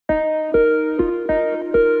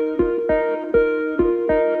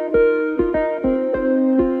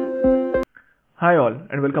Hi all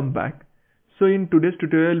and welcome back. So in today's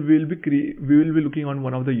tutorial we will be looking on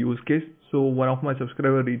one of the use case. So one of my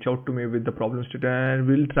subscribers reached out to me with the problem statement and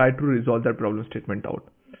we'll try to resolve that problem statement out.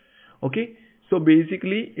 Okay, so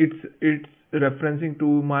basically it's referencing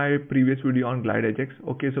to my previous video on GlideAjax.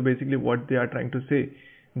 Okay, so basically what they are trying to say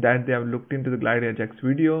that they have looked into the GlideAjax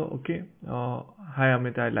video. Okay, hi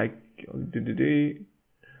Amit, I like the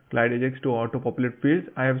GlideAjax to auto populate fields.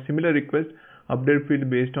 I have similar request. Update field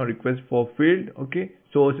based on request for field. Okay,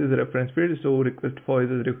 source is reference field, so request for is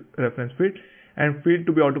a reference field, and field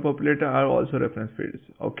to be auto populated are also reference fields.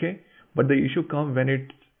 Okay, but the issue comes when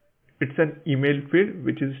it's an email field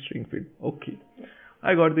which is string field. Okay,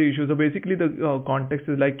 I got the issue. So basically the context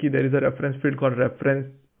is like there is a reference field called reference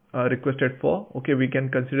requested for. Okay, we can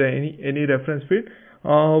consider any reference field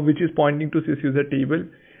which is pointing to this user table,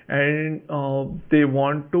 and they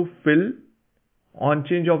want to fill. On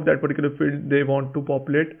change of that particular field, they want to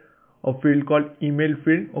populate a field called email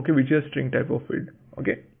field, okay, which is a string type of field.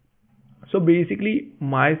 Okay, so basically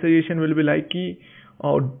my suggestion will be like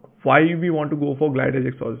why we want to go for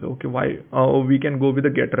GlideAjax also. Okay, why we can go with the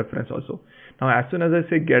getReference also. Now as soon as I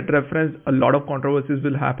say getReference, a lot of controversies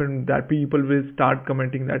will happen, that people will start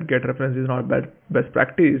commenting that getReference is not best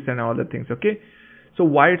practice and all the things. Okay, so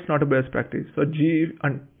why it's not a best practice? So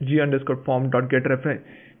g_form.getReference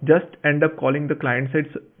just end up calling the client side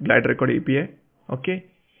GlideRecord API. Okay,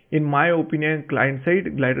 in my opinion, client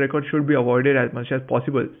side GlideRecord should be avoided as much as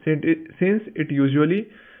possible, since it usually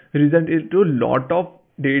results into a lot of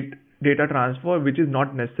data transfer which is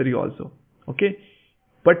not necessary also. Okay,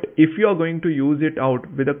 but if you are going to use it out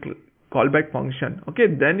with a callback function, okay,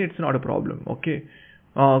 then it's not a problem. Okay,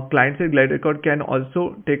 client side GlideRecord can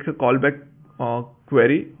also take a callback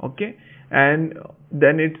query. Okay, and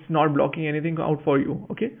then it's not blocking anything out for you.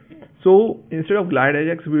 Okay, so instead of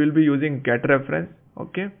GlideAjax we will be using getReference.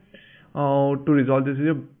 Okay, to resolve this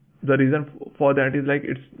issue. The reason for that is like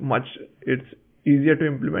it's easier to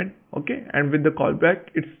implement. Okay, and with the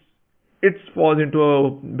callback it falls into a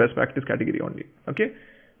best practice category only. Okay,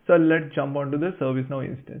 so let's jump onto the ServiceNow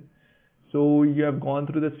instance. So you have gone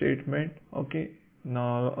through the statement. Okay,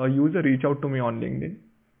 now a user reached out to me on LinkedIn.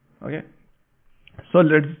 Okay, so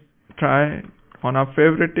let's try on our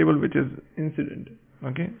favorite table, which is incident.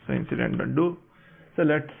 Okay, so incident undo. So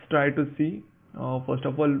let's try to see. First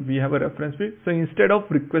of all, we have a reference field. So instead of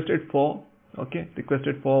requested for, okay,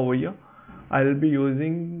 requested for over here, I will be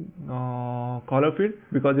using caller field,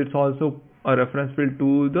 because it's also a reference field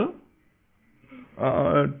to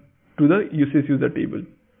the usage user table.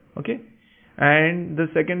 Okay, and the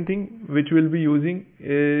second thing which we'll be using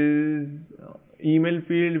is email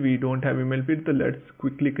field. We don't have email field, so let's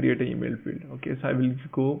quickly create an email field. Okay, so I will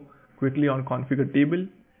go quickly on configure table,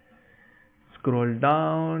 scroll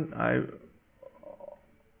down, I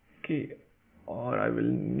will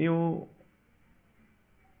new,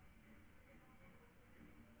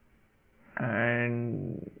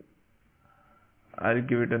 and I'll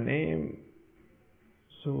give it a name.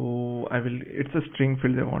 So it's a string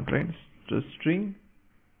field I want, right? Just string.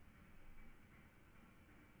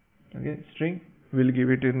 Okay, string. We'll give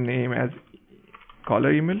it a name as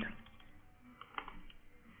caller email.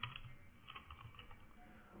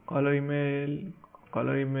 Caller email.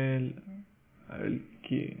 I will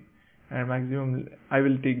key, and maximum I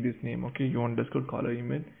will take this name. Okay, you underscore caller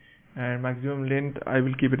email, and maximum length I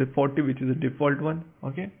will keep it at 40, which is a default one.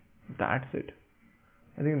 Okay, that's it.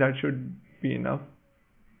 I think that should be enough.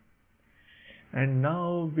 And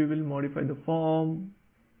now we will modify the form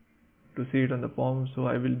to see it on the form. So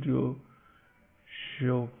I will do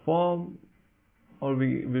show form, or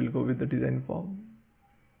we will go with the design form.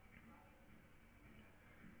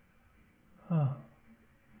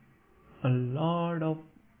 A lot of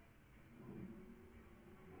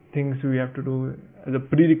things we have to do as a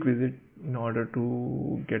prerequisite in order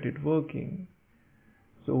to get it working.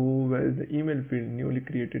 So where is the email field? Newly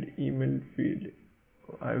created email field.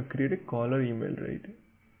 I have created caller email, right?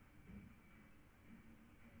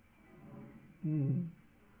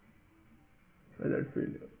 Where that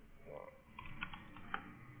field?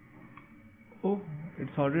 Oh,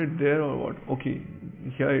 it's already there or what? Okay,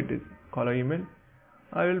 here it is, caller email.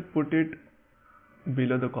 I will put it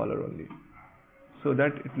below the caller only, so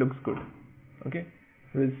that it looks good. Okay,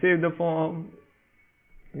 we'll save the form.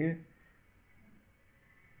 Okay,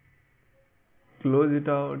 close it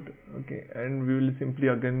out. Okay, and we will simply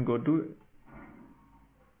again go to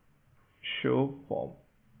show form.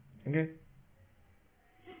 Okay,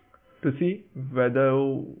 to see whether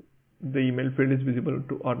the email field is visible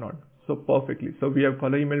to or not. So perfectly. So we have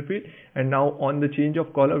caller email field, and now on the change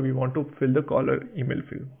of caller, we want to fill the caller email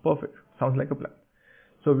field. Perfect. Sounds like a plan.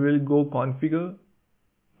 So we will go configure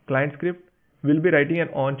client script. We'll be writing an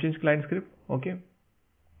on change client script, okay,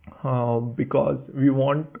 because we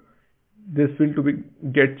want this field to be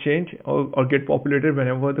get changed or get populated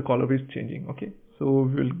whenever the caller is changing. Okay, so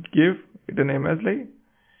we'll give it a name as like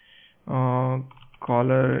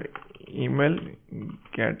caller email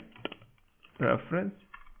get reference.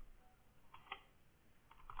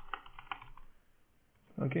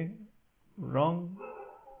 Okay, wrong.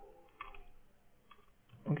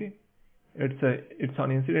 Okay, it's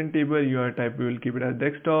on incident table. Your type we will keep it as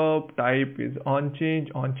desktop. Type is on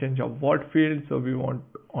change of what field? So we want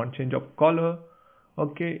on change of caller.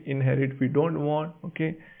 Okay, inherit we don't want.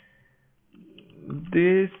 Okay,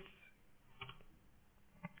 this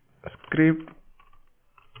script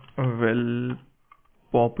will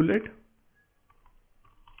populate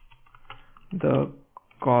the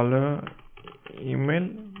caller email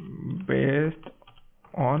based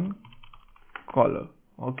on caller.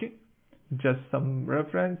 Okay, just some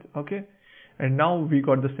reference. Okay, and now we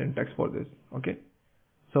got the syntax for this. Okay,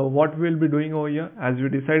 so what we'll be doing over here, as we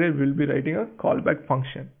decided, we'll be writing a callback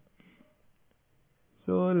function.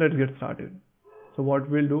 So let's get started. So what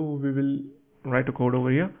we'll do, we will write a code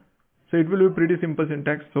over here. So it will be pretty simple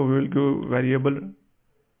syntax. So we will give variable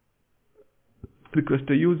request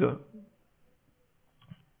a user,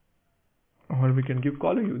 or we can give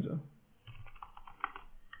caller user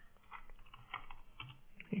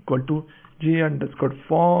equal to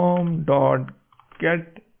g_form dot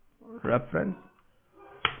get reference.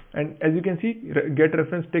 And as you can see, get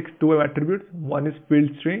reference takes two attributes. One is field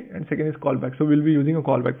string and second is callback. So we'll be using a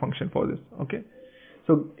callback function for this. Okay,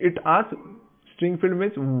 so it asks string field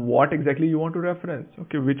means what exactly you want to reference.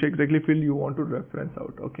 Okay, which exactly field you want to reference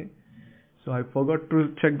out. Okay, so I forgot to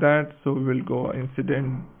check that, so we will go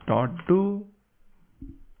incident.do,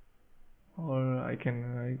 or I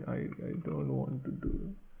don't want to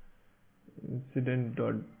do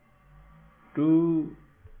incident.do,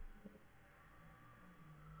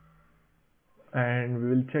 and we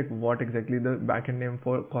will check what exactly the backend name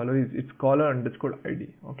for caller is. It's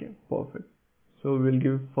caller_id. Okay, perfect. So we'll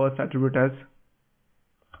give first attribute as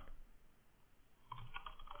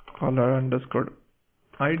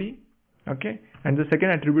caller_id. Okay, and the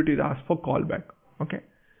second attribute is asked for callback. Okay,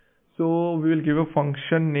 so we will give a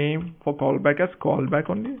function name for callback as callback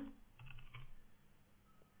only.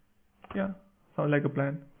 Yeah, sounds like a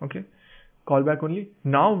plan. Okay, callback only.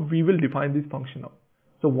 Now we will define this function now.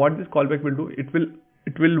 So what this callback will do, it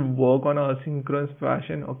will work on a asynchronous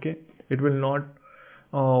fashion. Okay, it will not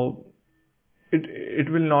it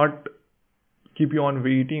will not keep you on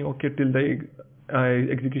waiting, okay, till the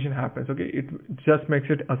execution happens. Okay, it just makes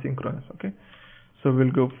it asynchronous. Okay, so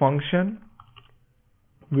we'll go function.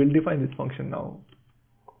 We'll define this function now.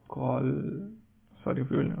 Callback.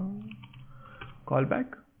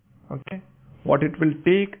 Okay, what it will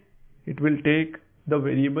take the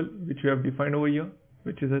variable which we have defined over here,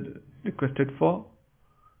 which is a requested for.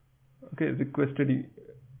 Okay, requested.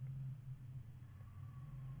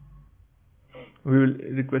 We will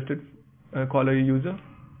requested caller user.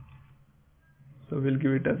 So we'll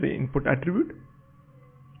give it as the input attribute,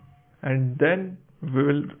 and then we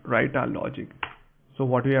will write our logic. So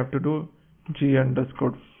what we have to do,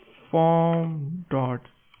 g_form dot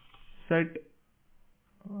set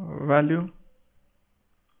value,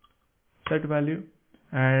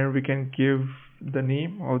 and we can give the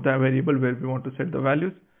name of the variable where we want to set the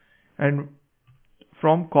values. And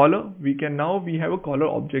from caller, we have a caller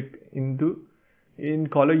object. In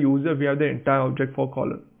caller user, we have the entire object for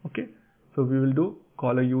caller. Okay, so we will do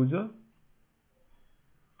caller user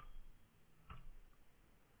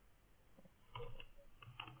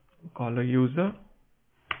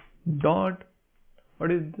dot,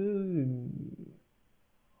 what is the,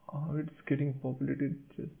 it's getting populated,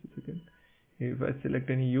 just a second. If I select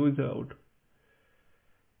any user out,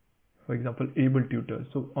 for example able tutor,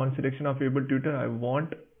 so on selection of able tutor I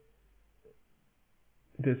want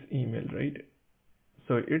this email, right?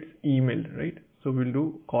 So it's email, right? So we'll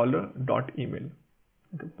do caller.email.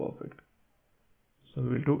 Okay, perfect. So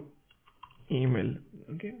we'll do email.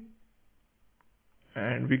 Okay,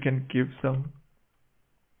 and we can give some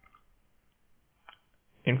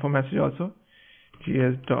info message also.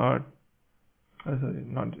 g_form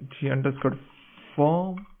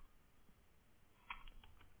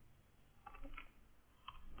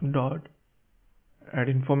dot add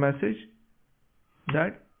info message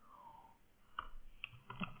that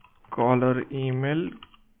caller email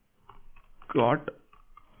got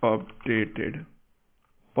updated.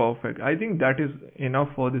 Perfect. I think that is enough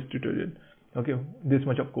for this tutorial. Okay, this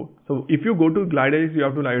much of code. So if you go to GlideX, you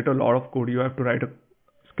have to write a lot of code. You have to write a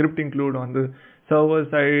script include on the server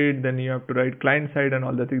side, then you have to write client side and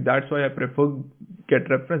all that thing. That's why I prefer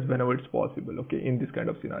getReference whenever it's possible, okay, in this kind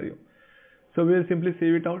of scenario. So we'll simply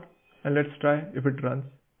save it out and let's try if it runs.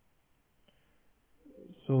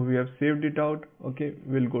 So we have saved it out. Okay,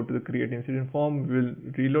 we'll go to the create incident form. We'll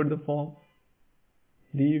reload the form.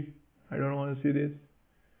 Leave. I don't want to see this.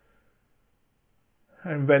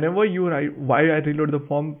 And whenever you write, why I reload the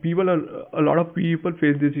form, a lot of people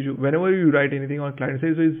face this issue. Whenever you write anything on client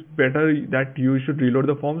side, so it's better that you should reload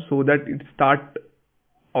the form so that it start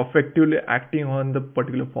effectively acting on the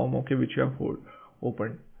particular form, okay, which you have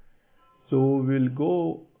opened. So we'll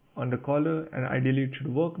go on the caller and ideally it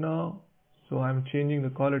should work now. So I'm changing the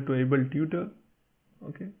caller to able tutor,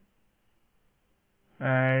 okay.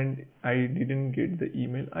 And I didn't get the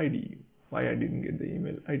email ID. Why I didn't get the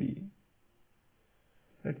email ID?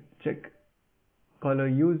 Let's check caller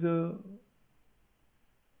user.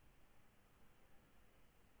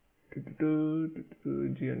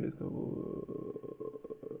 G underscore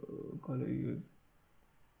caller user.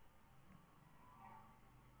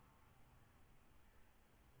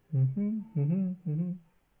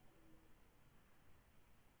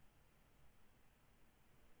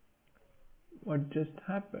 What just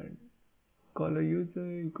happened? Caller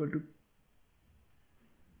user equal to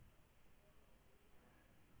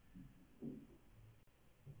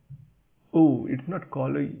oh, it's not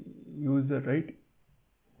caller user, right?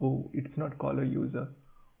 Oh, it's not caller user.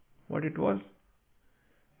 What it was?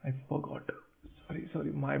 I forgot.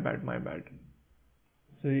 Sorry, my bad.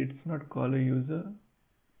 So it's not caller user.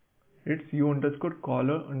 It's u underscore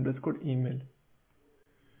caller underscore email.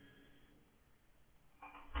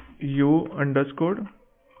 U underscore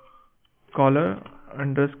caller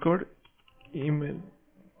underscore email,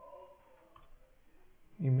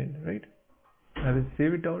 right? I will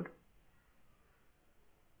save it out.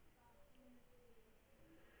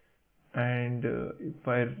 And if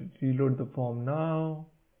I reload the form now,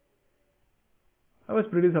 I was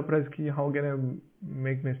pretty surprised how can I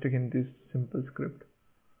make mistake in this simple script.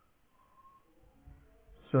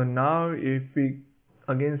 So now if we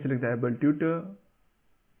again select the able tutor,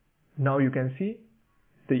 now you can see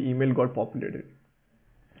the email got populated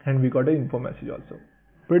and we got an info message also.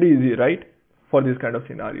 Pretty easy, right? For this kind of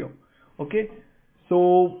scenario. Okay,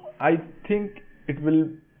 so I think it will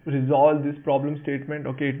resolve this problem statement.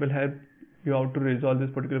 Okay, it will help you out to resolve this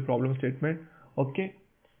particular problem statement. Okay,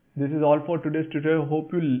 this is all for today's tutorial.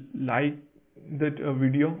 Hope you like that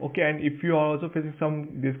video. Okay, and if you are also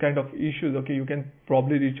facing this kind of issues, okay, you can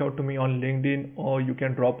probably reach out to me on LinkedIn or you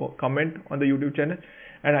can drop a comment on the YouTube channel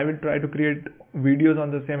and I will try to create videos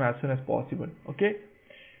on the same as soon as possible. Okay,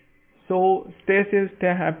 so stay safe,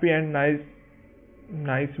 stay happy, and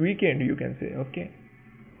nice weekend, you can say. Okay,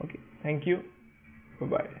 thank you, bye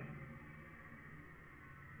bye.